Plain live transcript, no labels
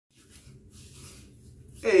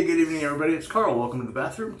Hey, good evening everybody, it's Carl. Welcome to the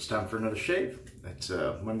bathroom. It's time for another shave. It's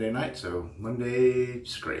Monday night, so Monday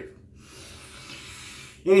scrape.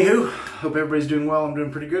 Anywho, hope everybody's doing well. I'm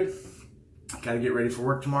doing pretty good. Gotta get ready for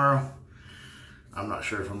work tomorrow. I'm not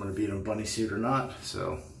sure if I'm gonna be in a bunny suit or not,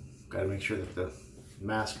 so gotta make sure that the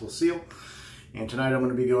mask will seal. And tonight I'm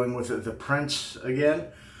gonna be going with the Prince again,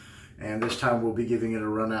 and this time we'll be giving it a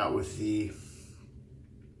run out with the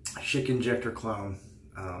Injector clone.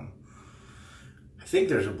 I think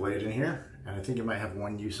there's a blade in here, and I think it might have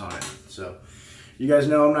one use on it. So, you guys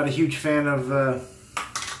know I'm not a huge fan of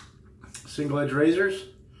single edge razors.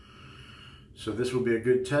 So this will be a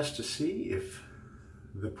good test to see if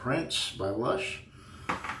the Prince by Lush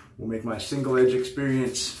will make my single edge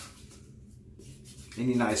experience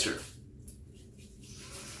any nicer.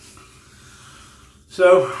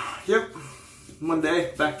 So, yep,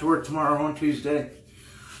 Monday, back to work tomorrow on Tuesday.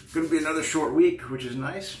 Gonna be another short week, which is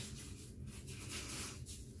nice.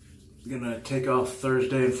 Gonna take off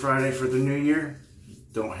Thursday and Friday for the new year.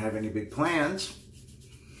 Don't have any big plans,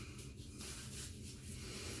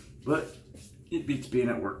 but it beats being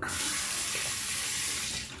at work.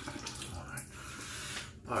 All right.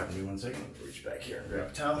 Pardon me one second. Reach back here and grab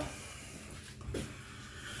a towel.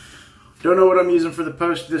 Don't know what I'm using for the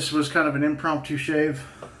post. This was kind of an impromptu shave.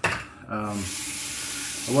 I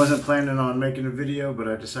wasn't planning on making a video, but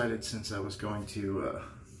I decided since I was going to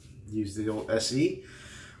use the old SE,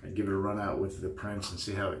 I'd give it a run out with the Prince and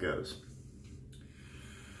see how it goes.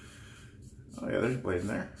 Oh yeah, there's a blade in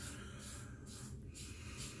there.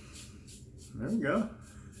 There we go.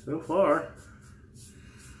 So far,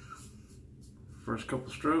 first couple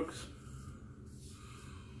strokes,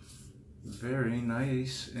 very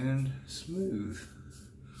nice and smooth.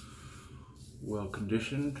 Well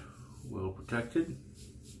conditioned, well protected.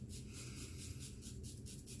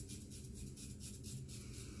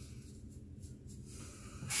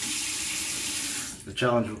 The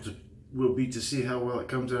challenge will be to see how well it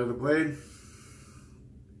comes out of the blade.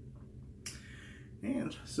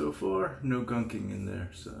 And so far, no gunking in there,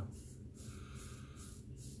 so.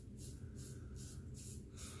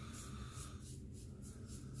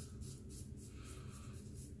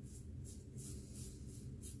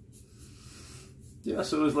 Yeah,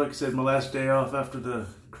 so it was, like I said, my last day off after the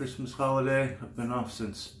Christmas holiday. I've been off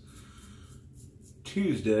since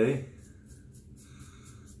Tuesday,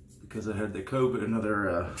 because I had the COVID,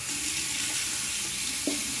 another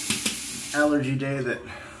allergy day that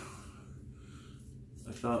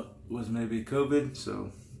I thought was maybe COVID,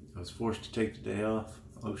 so I was forced to take the day off.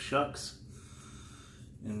 Oh shucks.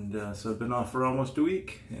 And so I've been off for almost a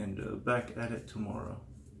week, and back at it tomorrow.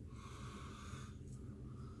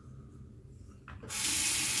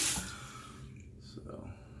 So,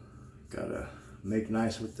 gotta make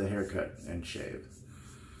nice with the haircut and shave.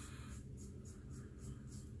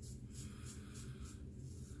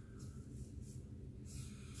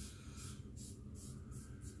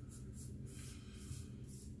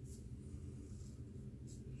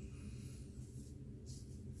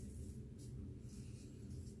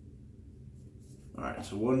 Alright,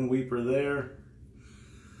 so one weeper there.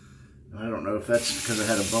 I don't know if that's because I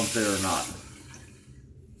had a bump there or not.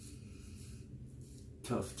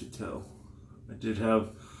 Tough to tell. I did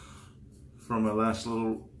have, from my last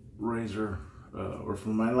little razor, or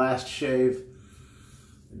from my last shave,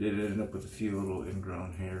 I did end up with a few little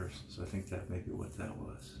ingrown hairs. So I think that may be what that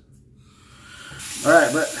was.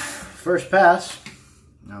 Alright, but first pass.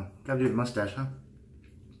 Now, gotta do the mustache, huh?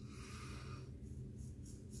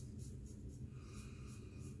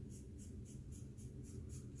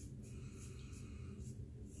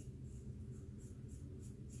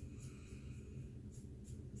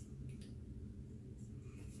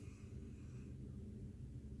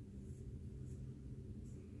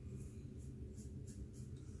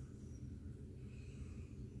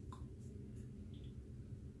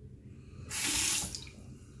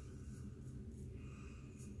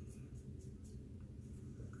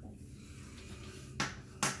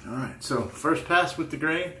 Alright, so first pass with the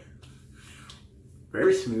grain.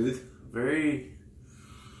 Very smooth, very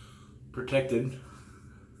protected.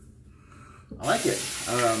 I like it.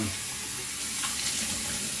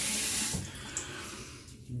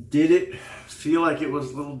 Did it feel like it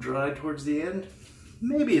was a little dry towards the end?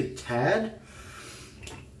 Maybe a tad,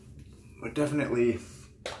 but definitely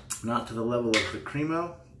not to the level of the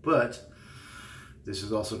Cremo. But this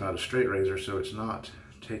is also not a straight razor, so it's not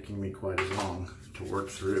taking me quite as long to work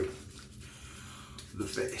through the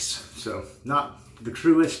face. So not the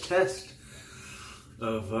truest test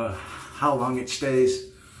of how long it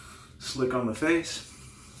stays slick on the face,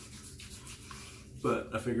 but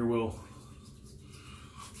I figure we'll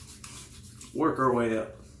work our way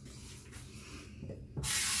up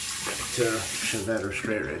to Chevette or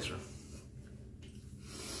straight razor.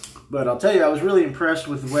 But I'll tell you, I was really impressed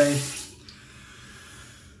with the way,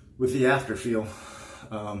 with the after feel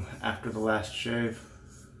after the last shave.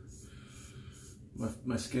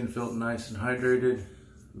 My skin felt nice and hydrated,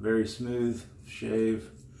 very smooth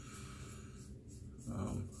shave.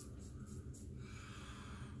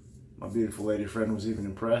 My beautiful lady friend was even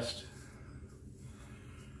impressed.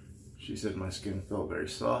 She said my skin felt very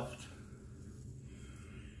soft.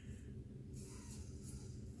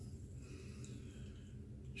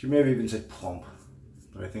 She may have even said plump,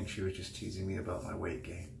 but I think she was just teasing me about my weight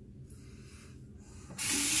gain.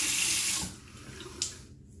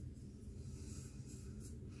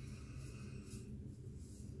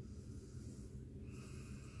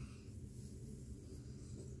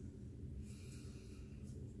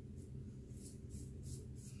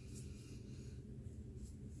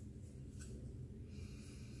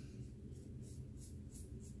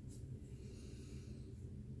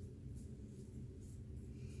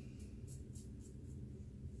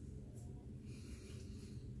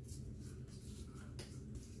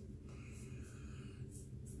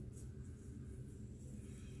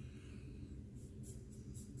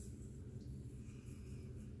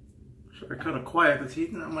 Sorry, kind of quiet with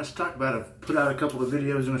heat. Not much to talk about. I've put out a couple of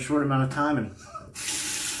videos in a short amount of time, and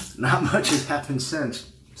not much has happened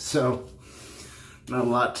since. So, not a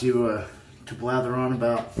lot to blather on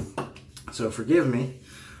about. So forgive me.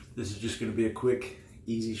 This is just going to be a quick,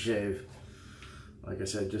 easy shave. Like I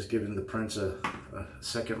said, just giving the Prince a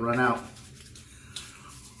second run out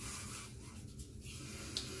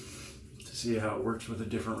to see how it works with a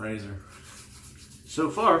different razor.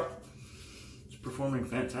 So far, performing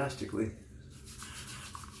fantastically.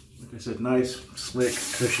 Like I said, nice, slick,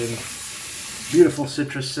 cushion, beautiful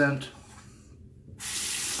citrus scent,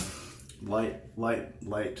 light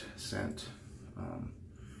scent.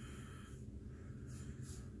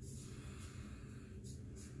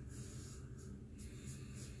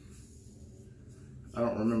 I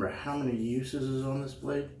don't remember how many uses is on this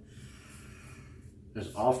blade. As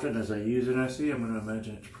often as I use an SE, I'm going to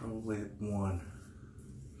imagine it's probably one.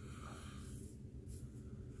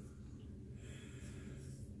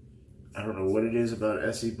 I don't know what it is about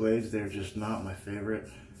SE blades, they're just not my favorite.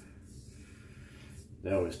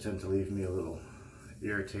 They always tend to leave me a little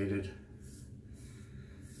irritated.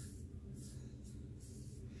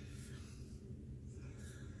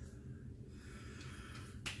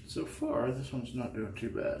 So far, this one's not doing too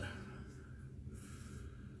bad.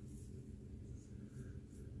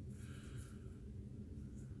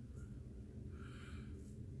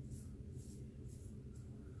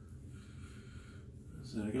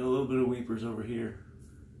 So I got a little bit of weepers over here,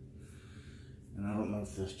 and I don't know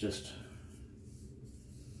if that's just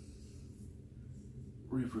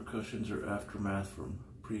repercussions or aftermath from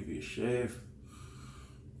previous shave,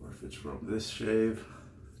 or if it's from this shave.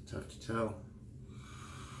 Tough to tell.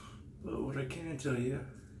 But what I can tell you,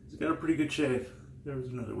 it's got a pretty good shave. There was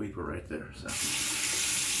another weeper right there. So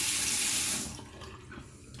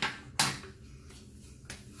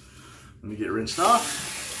let me get rinsed off.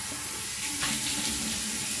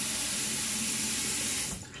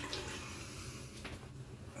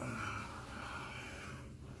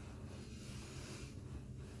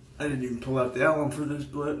 I didn't even pull out the alum for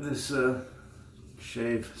this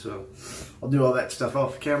shave, so I'll do all that stuff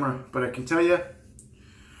off camera. But I can tell you,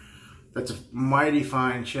 that's a mighty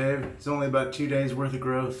fine shave. It's only about 2 days worth of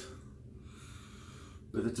growth,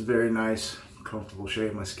 but it's a very nice, comfortable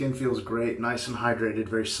shave. My skin feels great, nice and hydrated,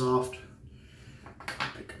 very soft.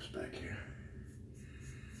 It goes back here.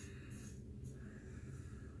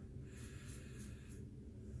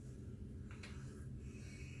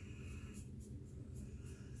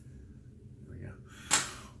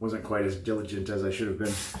 Wasn't quite as diligent as I should have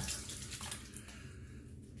been.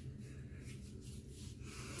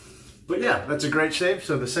 But yeah, that's a great shave.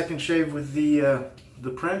 So the second shave with the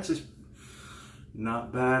Prince is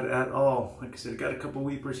not bad at all. Like I said, I got a couple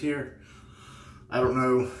weepers here. I don't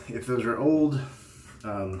know if those are old,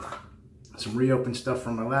 some reopened stuff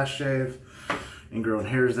from my last shave, ingrown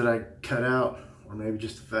hairs that I cut out, or maybe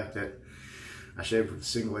just the fact that I shaved with a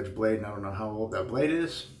single edge blade and I don't know how old that blade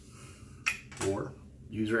is, or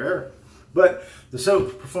user error. But the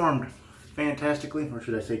soap performed fantastically, or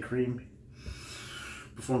should I say cream,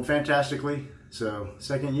 performed fantastically. So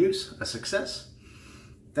second use, a success.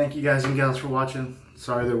 Thank you guys and gals for watching.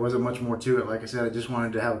 Sorry there wasn't much more to it. Like I said, I just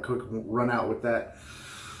wanted to have a quick run out with that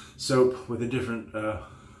soap with a different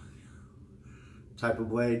type of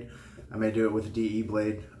blade. I may do it with a DE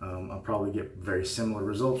blade. I'll probably get very similar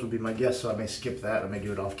results would be my guess, so I may skip that. I may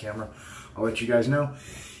do it off camera. I'll let you guys know.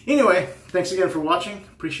 Anyway, thanks again for watching.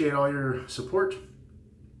 Appreciate all your support.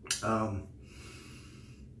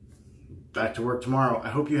 Back to work tomorrow. I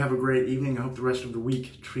hope you have a great evening. I hope the rest of the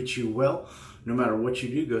week treats you well. No matter what you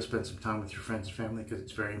do, go spend some time with your friends and family because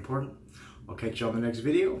it's very important. I'll catch you on the next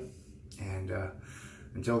video. And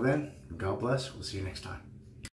until then, God bless. We'll see you next time.